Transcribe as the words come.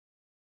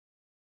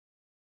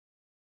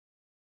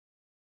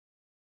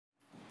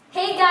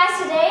Hey guys,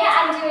 today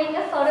I'm doing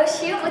a photo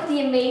shoot with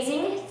the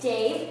amazing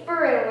Dave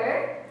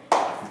Brewer.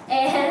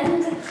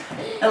 And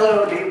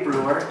hello, Dave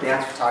Brewer,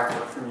 dance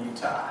photographer from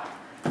Utah.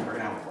 We're gonna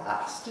have a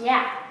blast.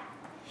 Yeah.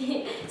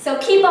 So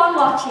keep on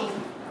watching.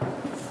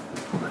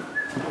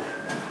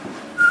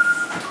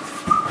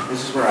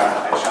 This is where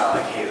I shot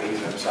like Haley's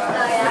website.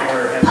 Oh yeah?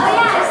 Or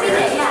I've seen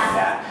it, yeah.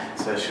 Yeah.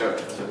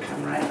 So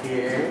come right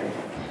here.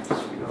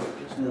 Just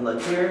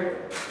look here.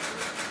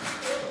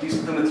 Do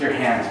something with your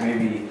hands,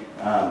 maybe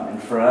in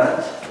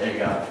front. There you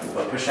go.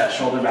 But push that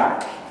shoulder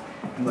back.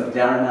 And look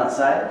down and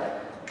outside.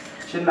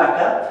 Chin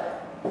back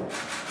up.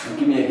 And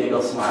give me a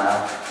giggle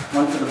smile.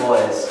 One for the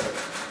boys.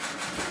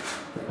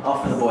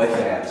 All for the boy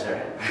fans,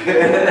 right?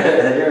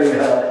 There we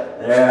go.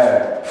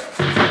 There.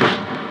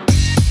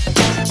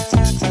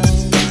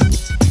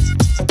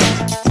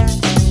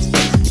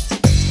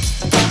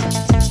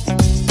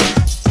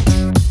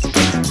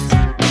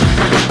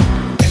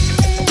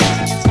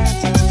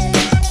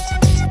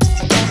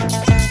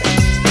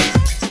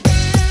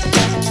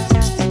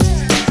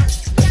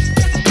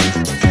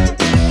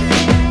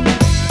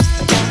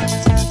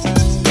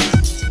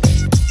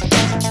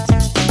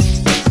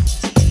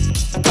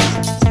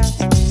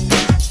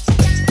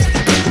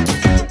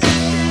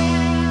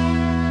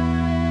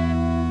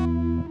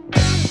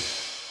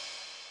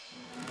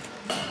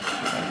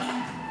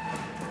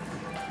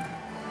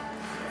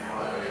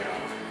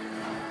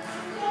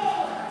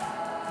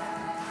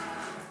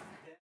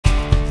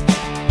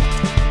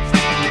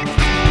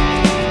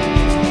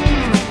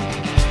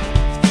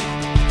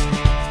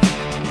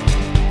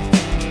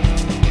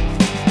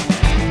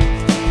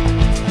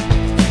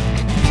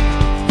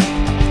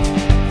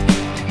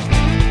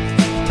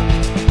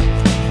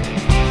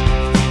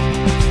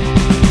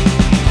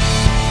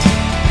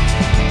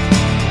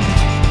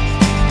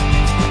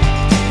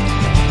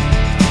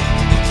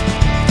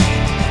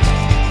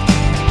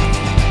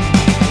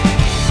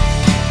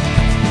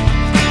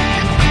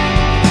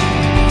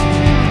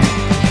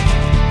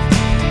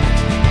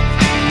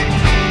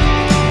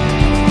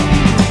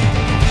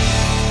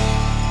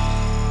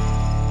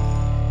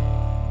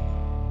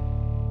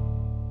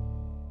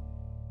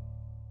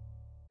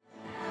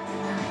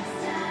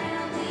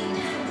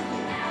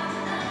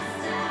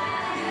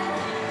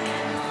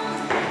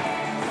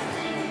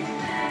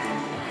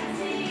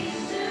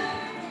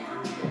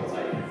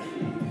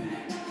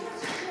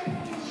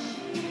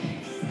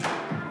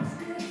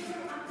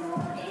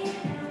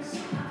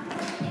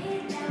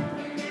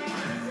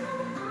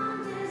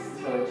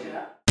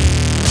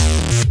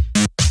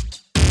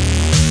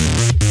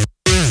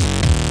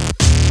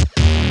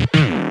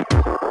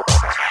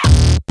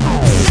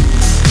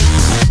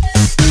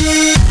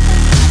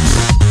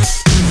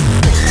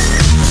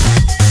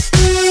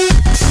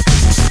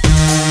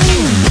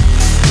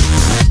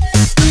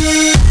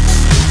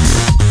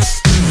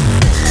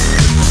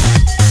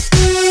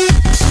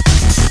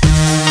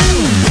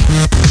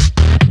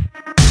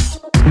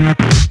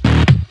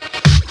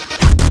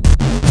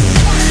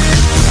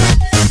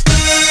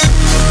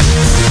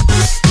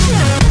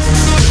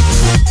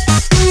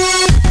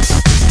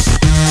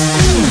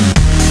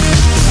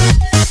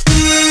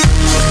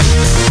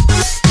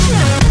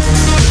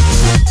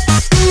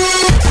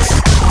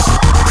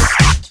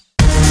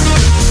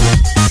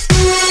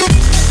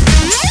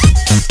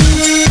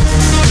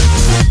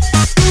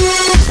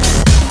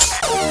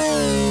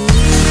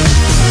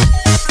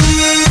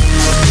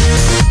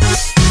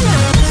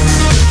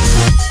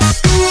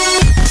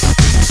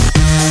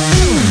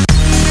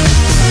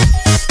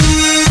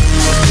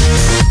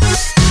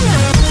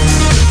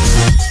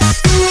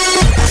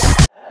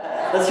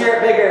 Let's hear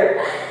it bigger.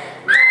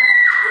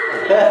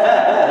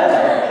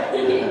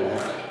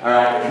 All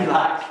right,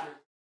 relax.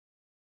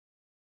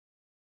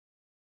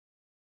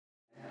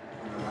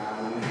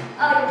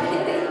 Oh,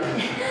 you're really?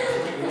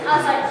 I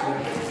was like...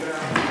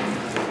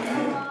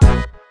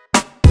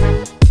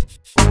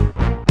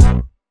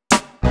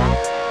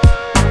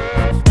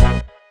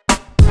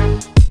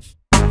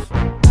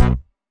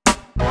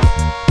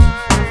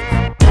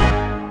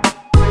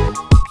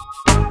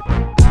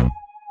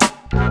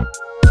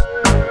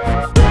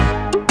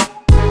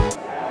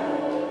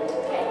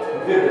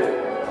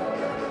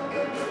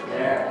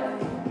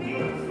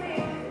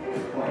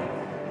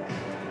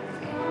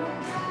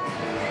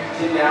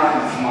 Chin down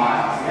and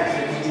smile. Yes,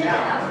 chin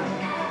down.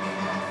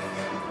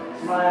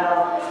 Smile.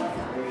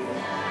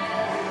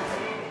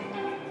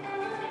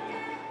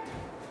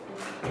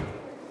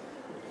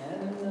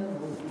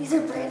 These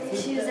are brand new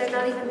shoes, they're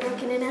not even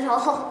broken in at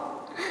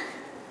all.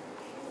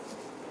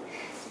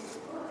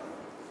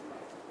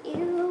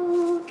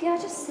 You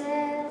got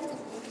yourself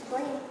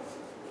playing.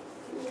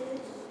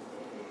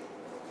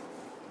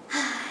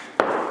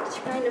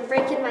 Trying to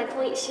break in my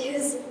point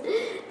shoes.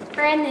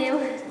 Brand new.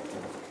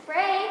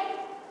 Bray,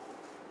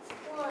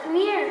 come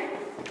here.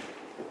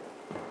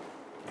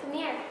 Come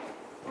here.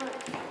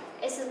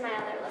 This is my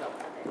other little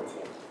brother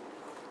too.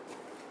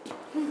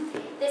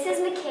 This is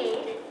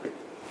McCade,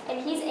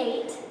 and he's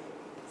 8.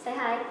 Say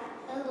hi.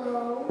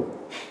 Hello.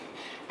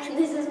 And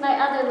this is my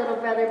other little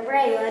brother,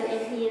 Braylon,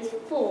 and he is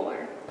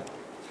 4.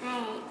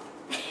 Hi.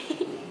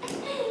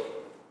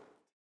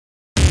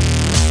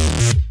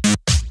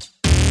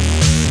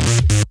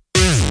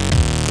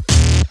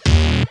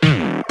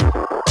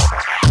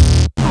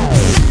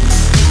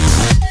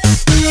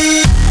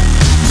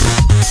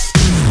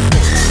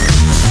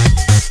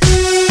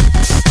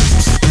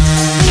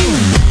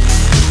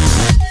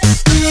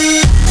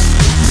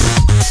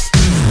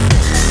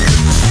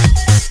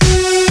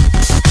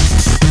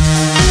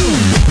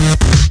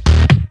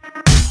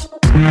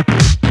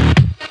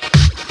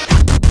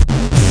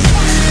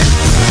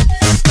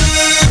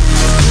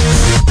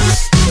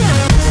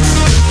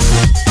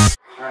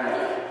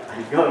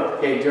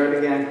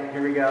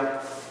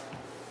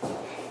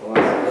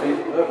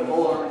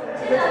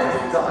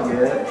 It's all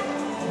good.